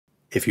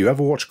If you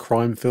ever watch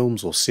crime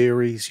films or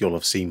series, you'll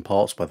have seen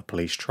parts where the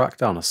police track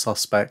down a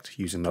suspect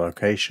using the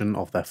location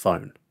of their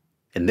phone.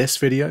 In this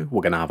video,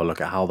 we're going to have a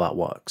look at how that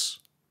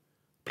works.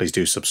 Please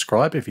do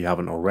subscribe if you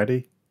haven't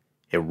already.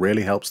 It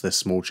really helps this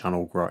small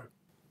channel grow.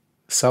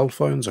 Cell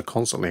phones are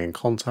constantly in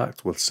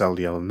contact with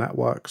cellular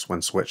networks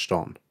when switched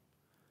on.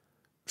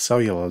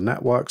 Cellular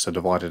networks are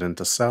divided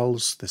into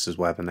cells. This is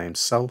where the name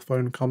cell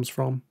phone comes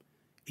from.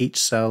 Each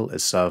cell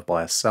is served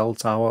by a cell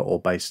tower or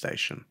base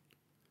station.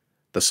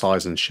 The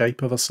size and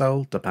shape of a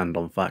cell depend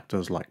on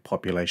factors like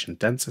population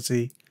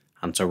density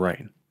and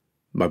terrain.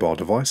 Mobile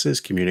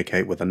devices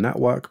communicate with the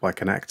network by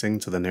connecting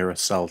to the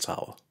nearest cell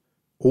tower.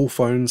 All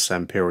phones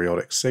send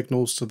periodic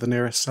signals to the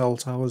nearest cell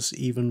towers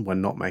even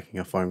when not making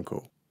a phone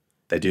call.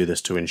 They do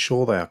this to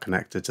ensure they are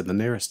connected to the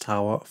nearest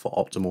tower for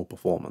optimal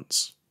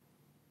performance.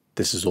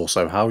 This is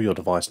also how your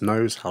device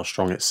knows how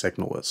strong its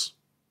signal is.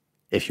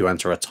 If you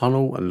enter a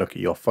tunnel and look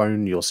at your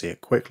phone, you'll see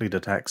it quickly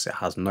detects it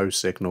has no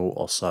signal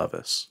or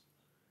service.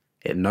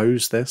 It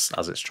knows this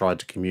as it's tried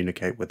to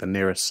communicate with the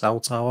nearest cell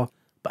tower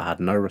but had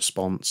no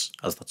response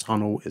as the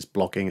tunnel is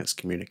blocking its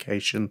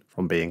communication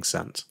from being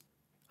sent.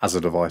 As the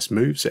device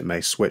moves, it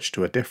may switch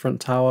to a different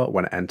tower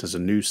when it enters a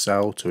new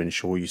cell to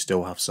ensure you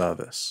still have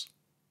service.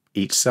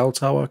 Each cell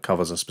tower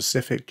covers a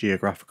specific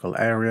geographical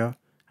area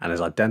and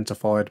is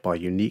identified by a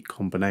unique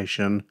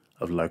combination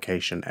of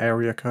location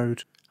area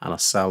code and a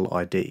cell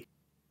ID.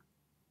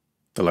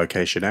 The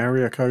location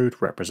area code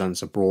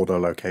represents a broader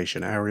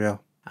location area,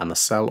 and the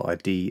cell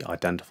ID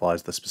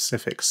identifies the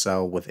specific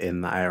cell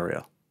within that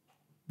area.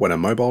 When a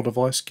mobile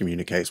device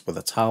communicates with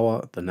a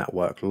tower, the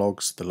network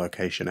logs the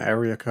location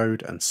area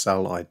code and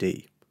cell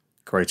ID,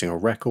 creating a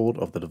record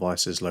of the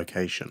device's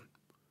location.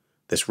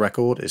 This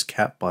record is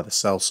kept by the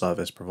cell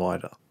service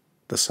provider.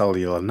 The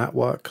cellular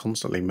network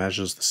constantly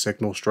measures the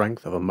signal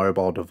strength of a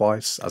mobile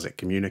device as it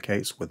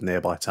communicates with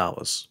nearby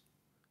towers.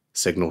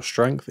 Signal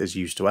strength is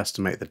used to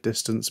estimate the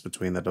distance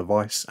between the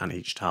device and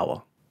each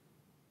tower.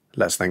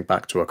 Let's think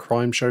back to a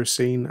crime show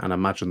scene and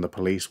imagine the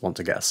police want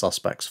to get a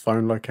suspect's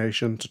phone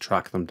location to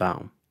track them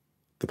down.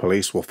 The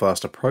police will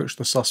first approach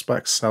the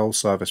suspect's cell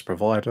service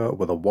provider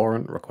with a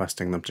warrant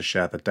requesting them to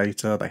share the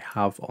data they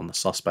have on the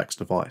suspect's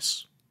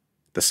device.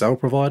 The cell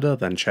provider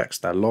then checks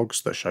their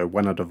logs that show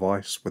when a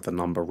device with the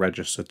number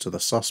registered to the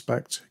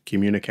suspect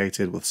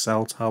communicated with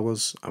cell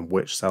towers and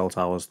which cell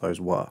towers those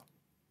were.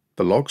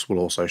 The logs will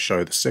also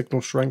show the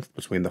signal strength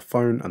between the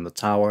phone and the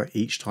tower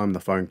each time the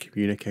phone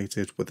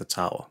communicated with the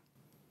tower.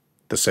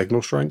 The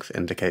signal strength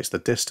indicates the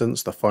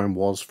distance the phone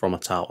was from a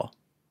tower.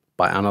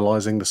 By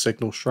analysing the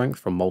signal strength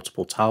from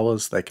multiple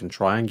towers, they can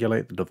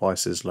triangulate the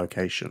device's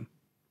location.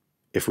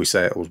 If we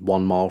say it was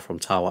 1 mile from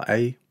tower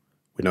A,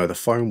 we know the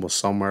phone was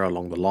somewhere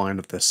along the line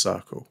of this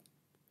circle.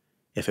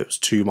 If it was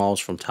 2 miles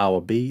from tower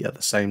B at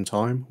the same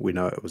time, we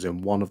know it was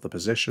in one of the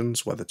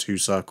positions where the two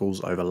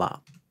circles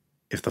overlap.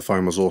 If the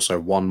phone was also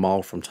 1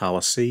 mile from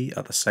tower C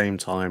at the same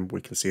time,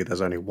 we can see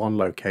there's only one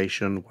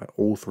location where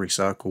all three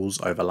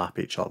circles overlap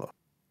each other.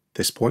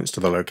 This points to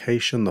the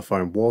location the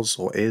phone was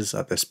or is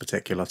at this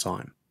particular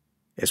time.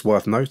 It's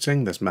worth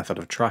noting this method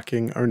of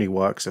tracking only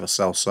works if a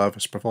cell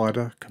service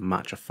provider can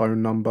match a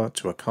phone number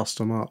to a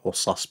customer or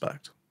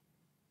suspect.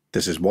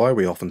 This is why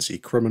we often see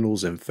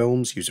criminals in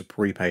films use a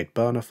prepaid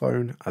burner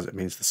phone, as it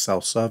means the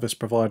cell service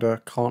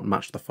provider can't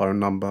match the phone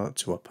number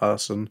to a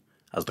person,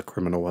 as the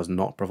criminal has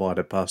not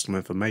provided personal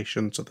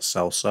information to the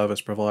cell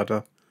service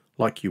provider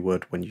like you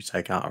would when you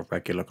take out a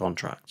regular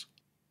contract.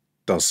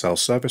 Does cell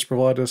service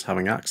providers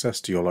having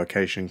access to your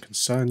location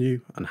concern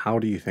you, and how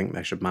do you think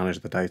they should manage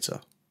the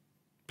data?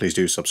 Please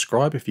do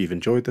subscribe if you've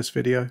enjoyed this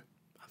video, and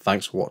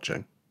thanks for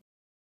watching.